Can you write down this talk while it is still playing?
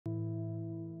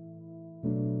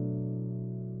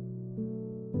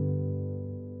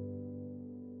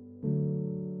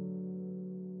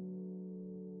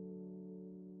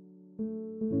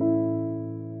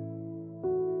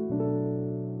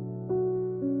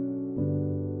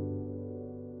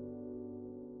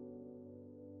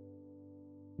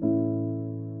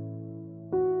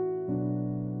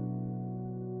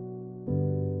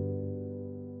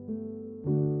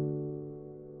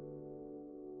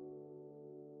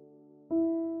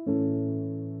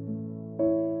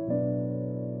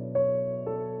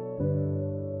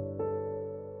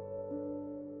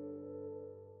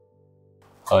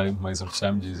Hi, myself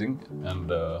Sam Jesing, and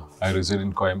I reside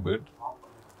in Koyambedu.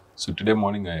 So today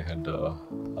morning I had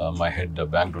my head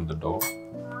banged on the door,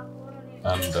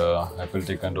 and I felt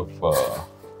a kind of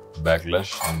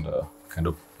backlash and kind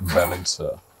of imbalance.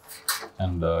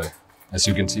 And as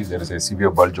you can see, there is a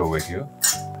severe bulge over here,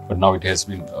 but now it has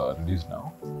been reduced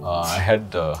now. I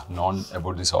had known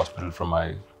about this hospital from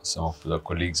some of the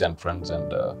colleagues and friends,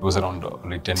 and it was around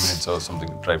only 10 minutes or something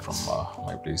drive from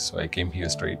my place. So I came here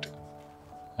straight,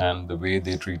 and the way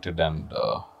they treated and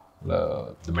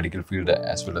the medical field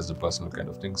as well as the personal kind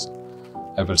of things,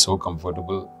 I felt so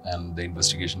comfortable, and the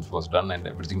investigations was done and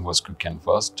everything was quick and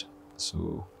fast.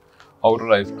 So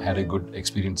overall, I've had a good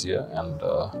experience here, and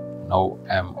now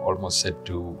I'm almost set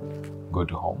to go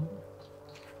to home.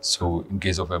 So in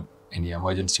case of any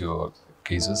emergency or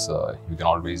cases, you can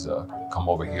always come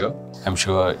over here. I'm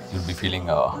sure you'll be feeling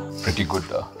pretty good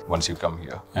once you come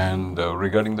here. And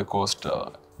regarding the cost,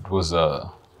 it was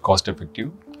cost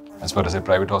effective. As far as a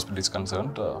private hospital is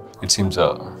concerned, it seems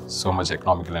so much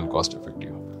economical and cost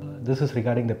effective. This is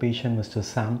regarding the patient Mr.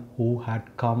 Sam, who had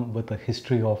come with a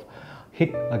history of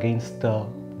hit against the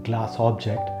glass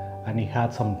object, and he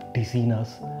had some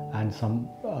dizziness and some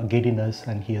giddiness,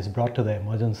 and he is brought to the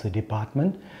emergency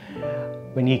department.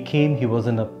 When he came, he was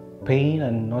in a pain,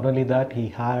 and not only that, he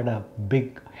had a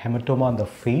big hematoma on the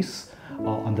face,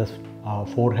 on the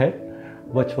forehead,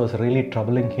 which was really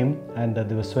troubling him, and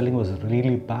the swelling was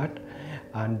really bad.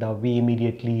 And we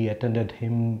immediately attended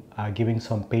him, giving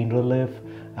some pain relief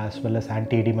as well as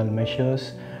anti-edemal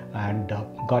measures, and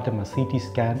got him a CT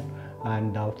scan,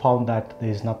 and found that there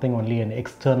is nothing, only an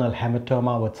external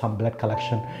hematoma with some blood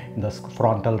collection in the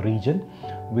frontal region.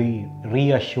 We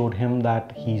reassured him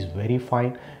that he is very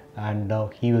fine, and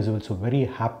he was also very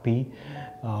happy,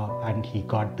 and he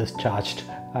got discharged,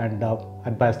 and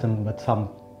advised him with some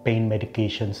pain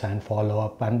medications and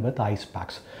follow-up, and with ice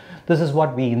packs. This is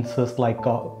what we insist, like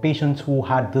patients who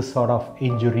had this sort of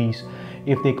injuries,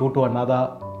 if they go to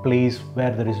another place where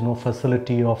there is no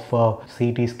facility of a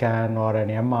CT scan or an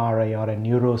MRI or a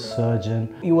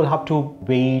neurosurgeon, you will have to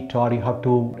wait, or you have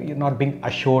to, you're not being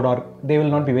assured, or they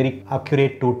will not be very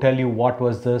accurate to tell you what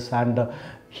was this. And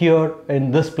here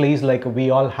in this place, like we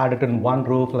all had it in one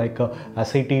roof, like a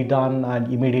CT done,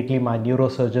 and immediately my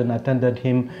neurosurgeon attended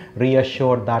him,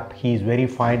 reassured that he is very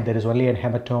fine, there is only a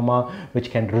hematoma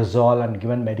which can resolve, and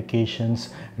given medications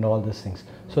and all these things.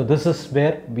 So this is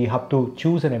where we have to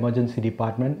choose an emergency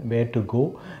department, where to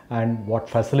go and what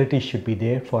facilities should be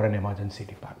there for an emergency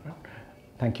department.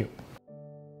 Thank you.